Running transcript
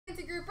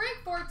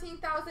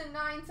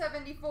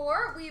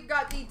14,974. We've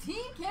got the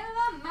Team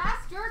Canada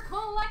Master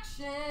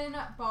Collection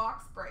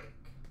box break.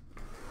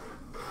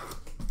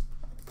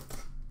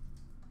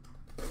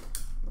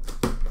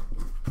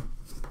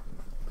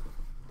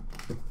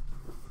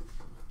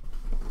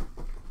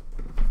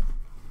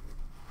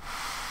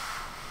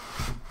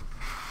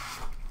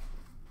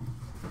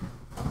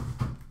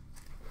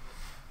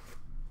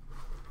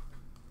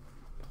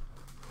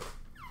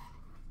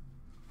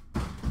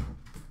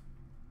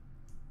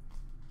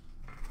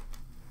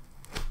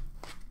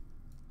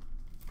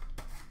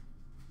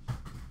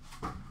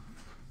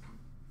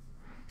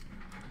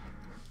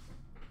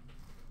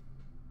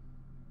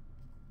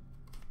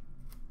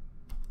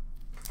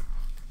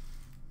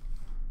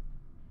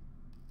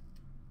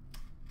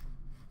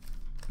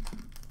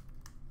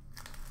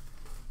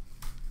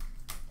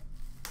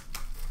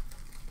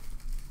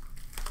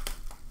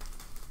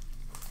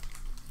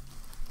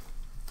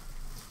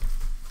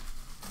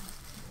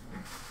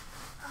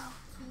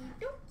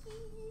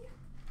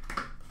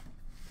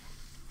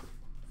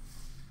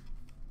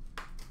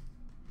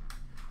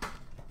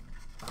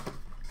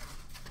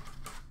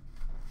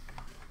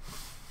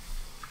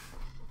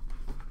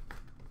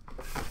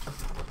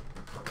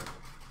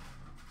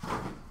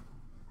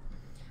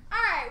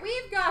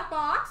 We've got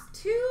box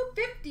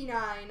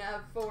 259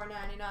 of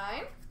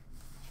 499.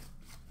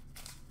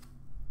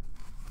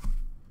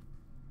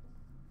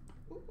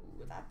 Ooh,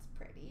 that's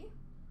pretty.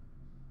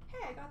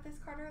 Hey, I got this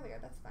card earlier.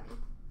 That's funny.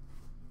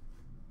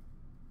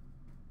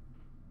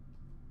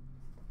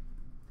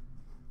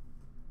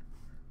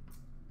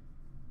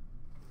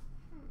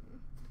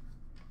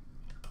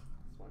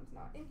 This one's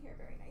not in here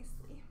very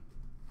nicely.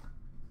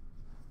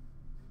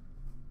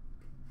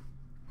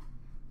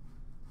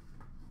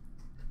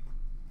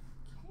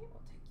 Okay,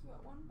 we'll take you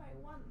out one by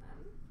one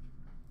then.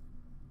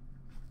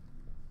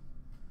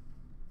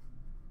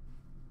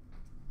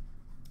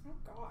 Oh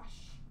gosh.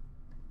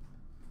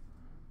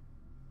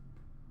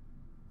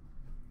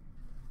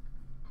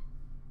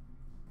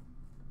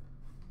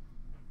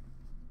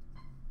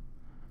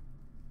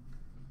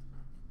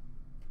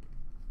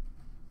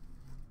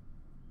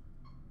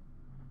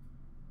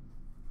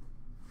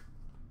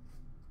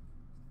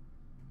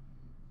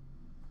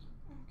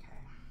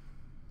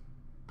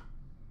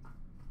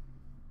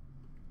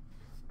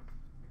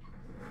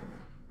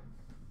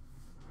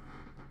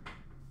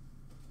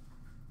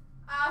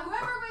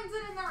 Whoever wins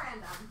it in the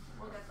random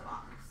will get the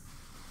box.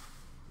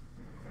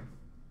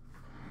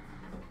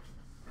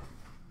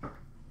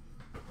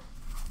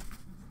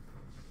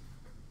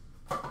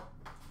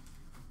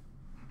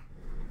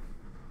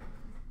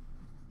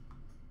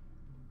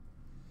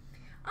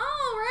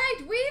 All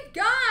right, we've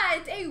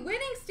got a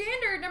winning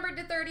standard number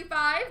to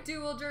 35,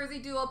 dual jersey,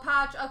 dual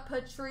patch of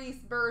Patrice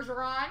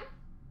Bergeron.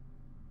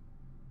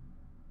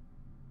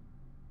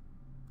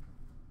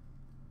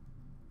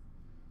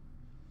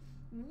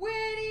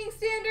 Winning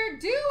standard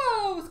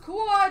duos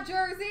quad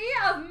jersey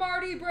of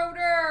Marty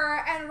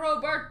Brodeur and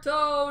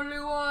Roberto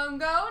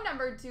Luongo,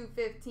 number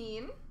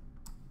 215.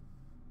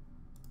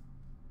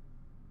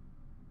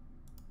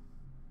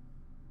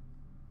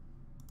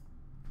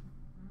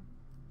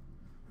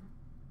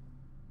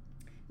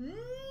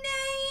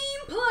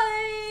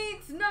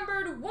 Nameplates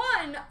numbered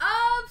 1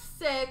 of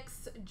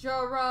 6,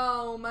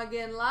 Jerome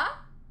McGinley.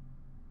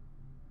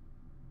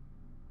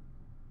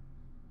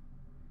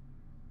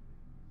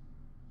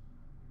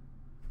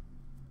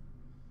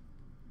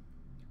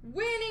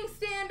 Winning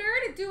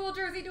standard, dual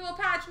jersey, dual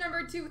patch,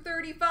 number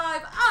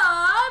 235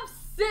 of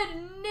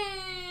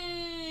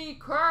Sidney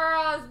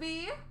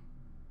Crosby.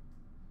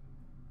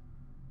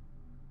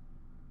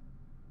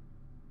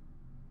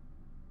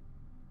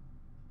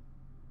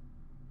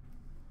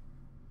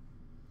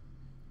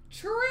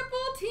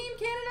 Triple Team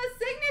Canada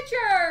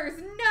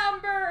signatures,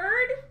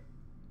 numbered.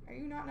 Are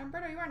you not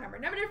numbered? Oh, you are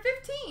numbered. Number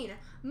 15,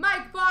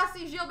 Mike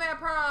Bossy,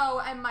 Gilbert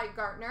Perreault, and Mike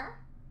Gartner.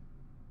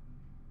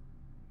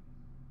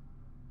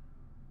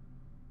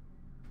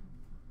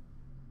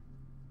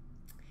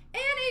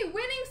 And a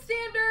winning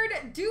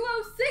standard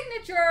duo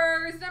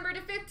signatures, number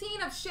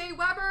 15 of Shea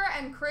Weber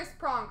and Chris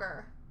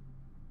Pronger.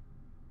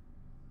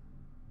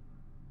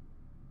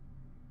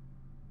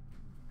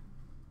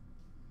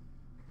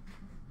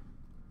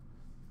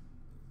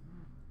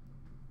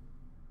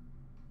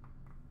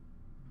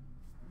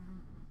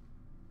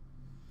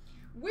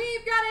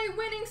 We've got a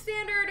winning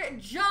standard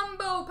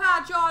jumbo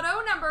patch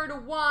auto,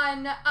 numbered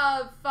 1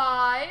 of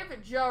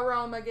 5,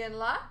 Jerome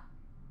McGinley.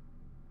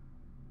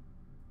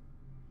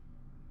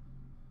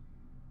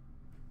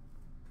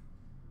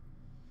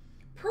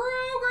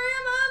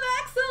 Program of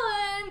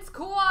Excellence,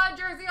 quad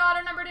jersey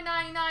auto number to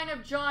 99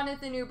 of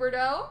Jonathan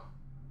Huberdeau.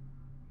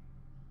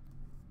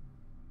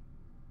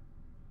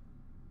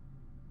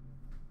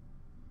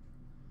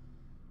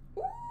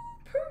 Ooh,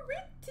 pretty.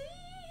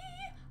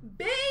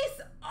 Base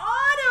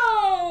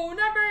auto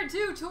number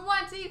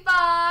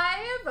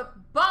 225,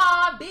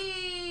 Bobby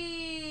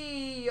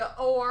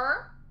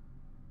Orr.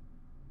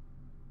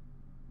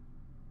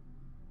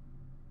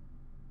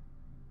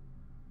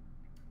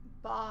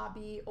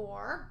 Bobby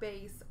Orr,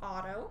 base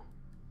auto.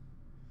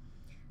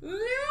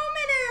 Luongo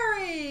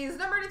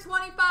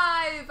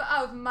 /25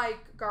 of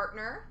Mike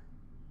Gartner.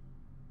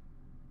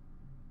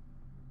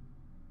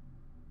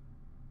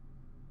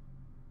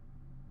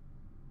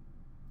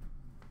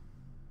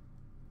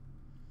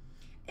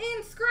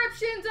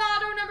 Inscriptions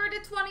auto number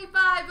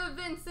 /25 of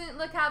Vincent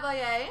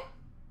LeCavalier.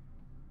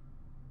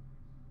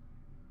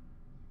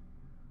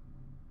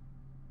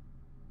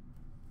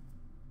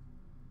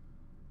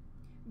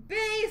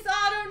 Base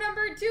auto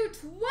number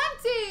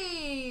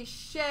 /220,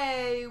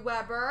 Shea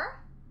Weber.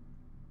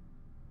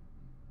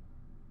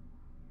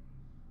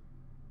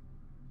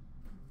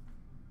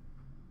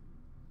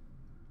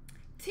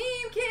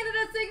 Team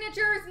Canada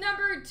signatures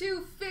number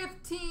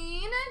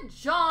 /215,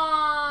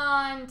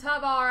 John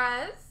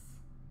Tavares.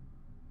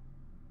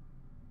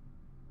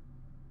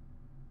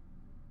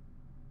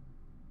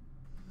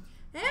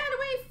 And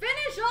we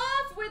finish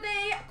off with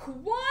a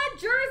quad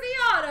jersey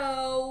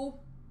auto.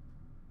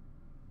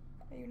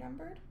 Are you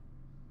numbered?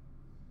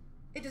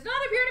 It does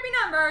not appear to be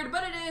numbered,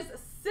 but it is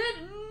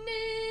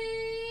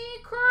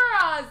Sidney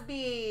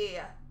Crosby.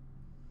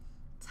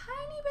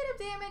 Tiny bit of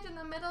damage in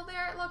the middle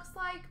there, it looks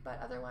like, but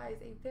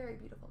otherwise a very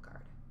beautiful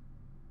card.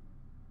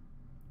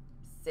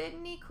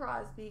 Sidney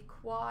Crosby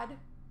quad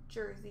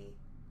jersey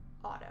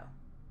auto.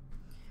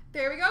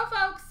 There we go,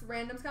 folks.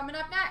 Random's coming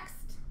up next.